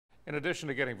In addition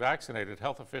to getting vaccinated,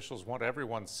 health officials want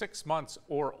everyone 6 months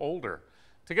or older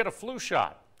to get a flu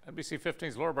shot. NBC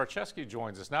 15's Laura Barczewski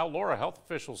joins us now. Laura, health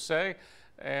officials say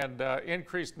an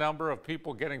increased number of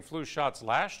people getting flu shots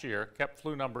last year kept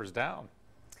flu numbers down.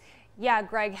 Yeah,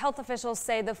 Greg, health officials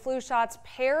say the flu shots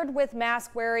paired with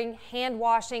mask wearing, hand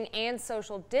washing, and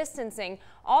social distancing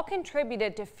all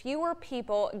contributed to fewer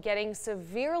people getting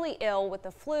severely ill with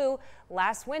the flu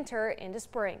last winter into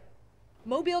spring.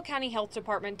 Mobile County Health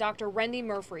Department Dr. Randy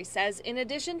Murphy says in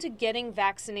addition to getting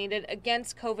vaccinated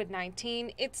against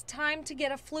COVID-19, it's time to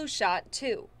get a flu shot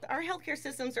too. Our healthcare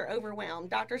systems are overwhelmed.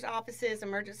 Doctors' offices,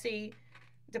 emergency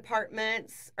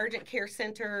departments, urgent care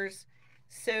centers.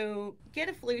 So get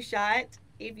a flu shot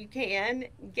if you can,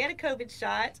 get a COVID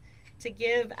shot to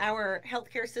give our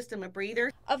healthcare system a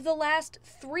breather. Of the last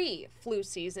 3 flu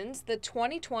seasons, the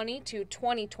 2020 to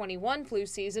 2021 flu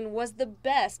season was the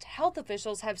best health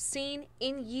officials have seen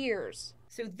in years.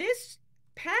 So this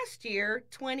past year,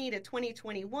 20 to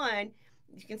 2021,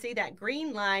 you can see that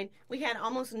green line, we had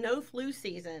almost no flu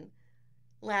season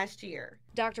last year.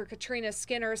 Dr. Katrina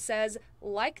Skinner says,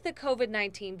 like the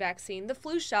COVID-19 vaccine, the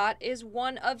flu shot is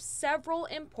one of several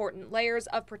important layers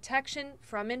of protection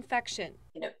from infection.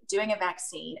 Doing a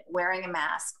vaccine, wearing a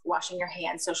mask, washing your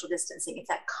hands, social distancing, it's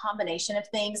that combination of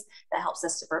things that helps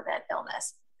us to prevent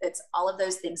illness. It's all of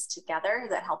those things together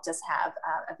that helped us have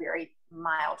a very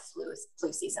mild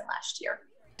flu season last year.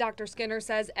 Dr. Skinner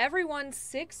says everyone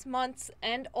 6 months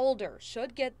and older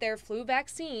should get their flu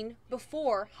vaccine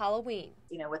before Halloween.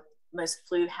 With most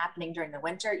flu happening during the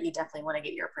winter, you definitely want to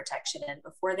get your protection in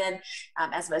before then.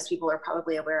 As most people are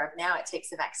probably aware of now, it takes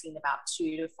the vaccine about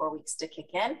 2 to 4 weeks to kick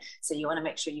in. So you want to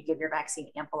make sure you give your vaccine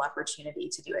ample opportunity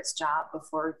to do its job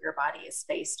before your body is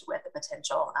faced with a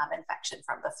potential infection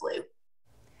from the flu.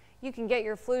 You can get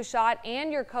your flu shot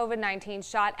and your COVID-19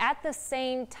 shot at the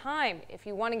same time if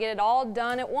you want to get it all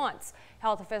done at once.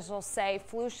 Health officials say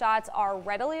flu shots are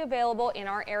readily available in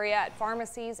our area at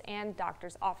pharmacies and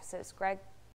doctors' offices. Greg?